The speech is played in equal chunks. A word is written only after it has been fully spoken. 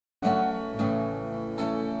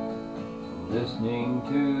listening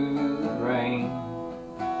to the rain.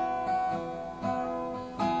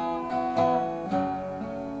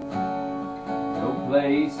 No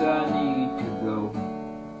place I need to go.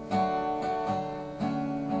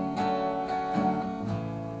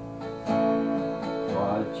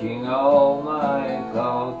 Watching all my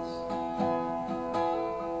thoughts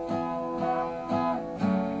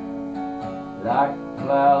like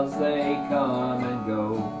clouds, they come and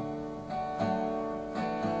go.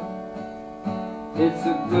 It's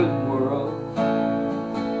a good world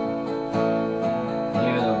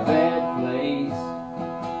in a bad place,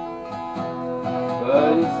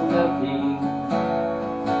 but it's nothing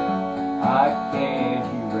I can't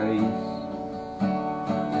erase.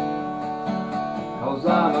 'Cause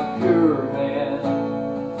I'm a pure man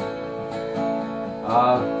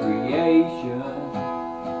of creation,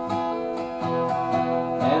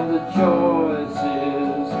 and the choice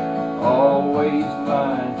is always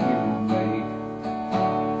mine to make.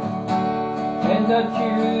 And I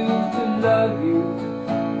choose to love you,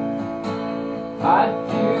 I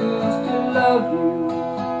choose to love you.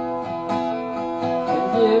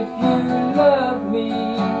 And if you love me,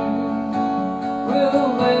 we'll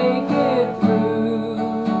make it through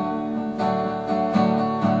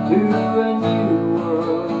to a new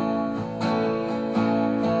world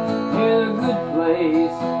in a good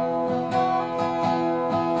place,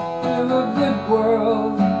 to a good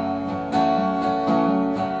world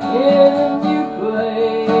in a new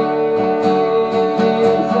place.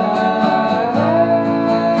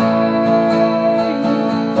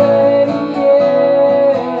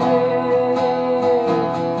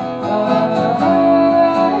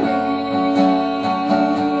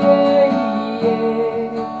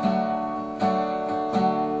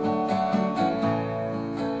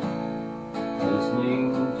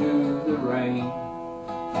 Listening to the rain.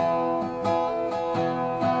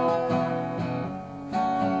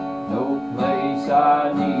 No place I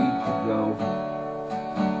need to go.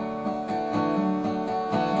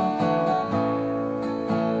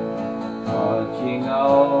 Watching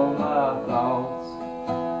all my thoughts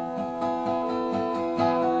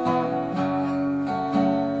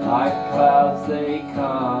like clouds, they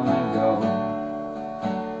come and go.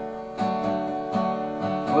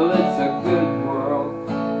 Well, it's a good world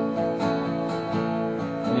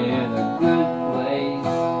in a good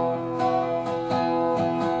place.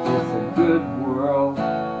 It's a good world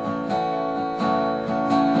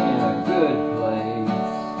in a good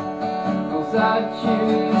place. 'Cause I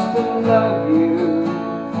choose to love you,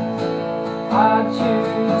 I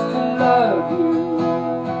choose to love you.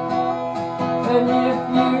 And if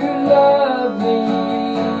you love me,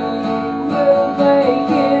 we'll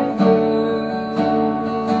make it through.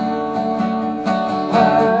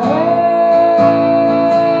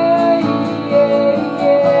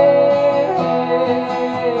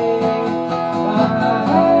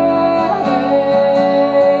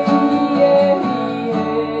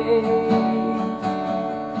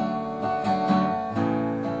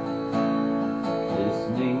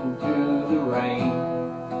 Listening to the rain.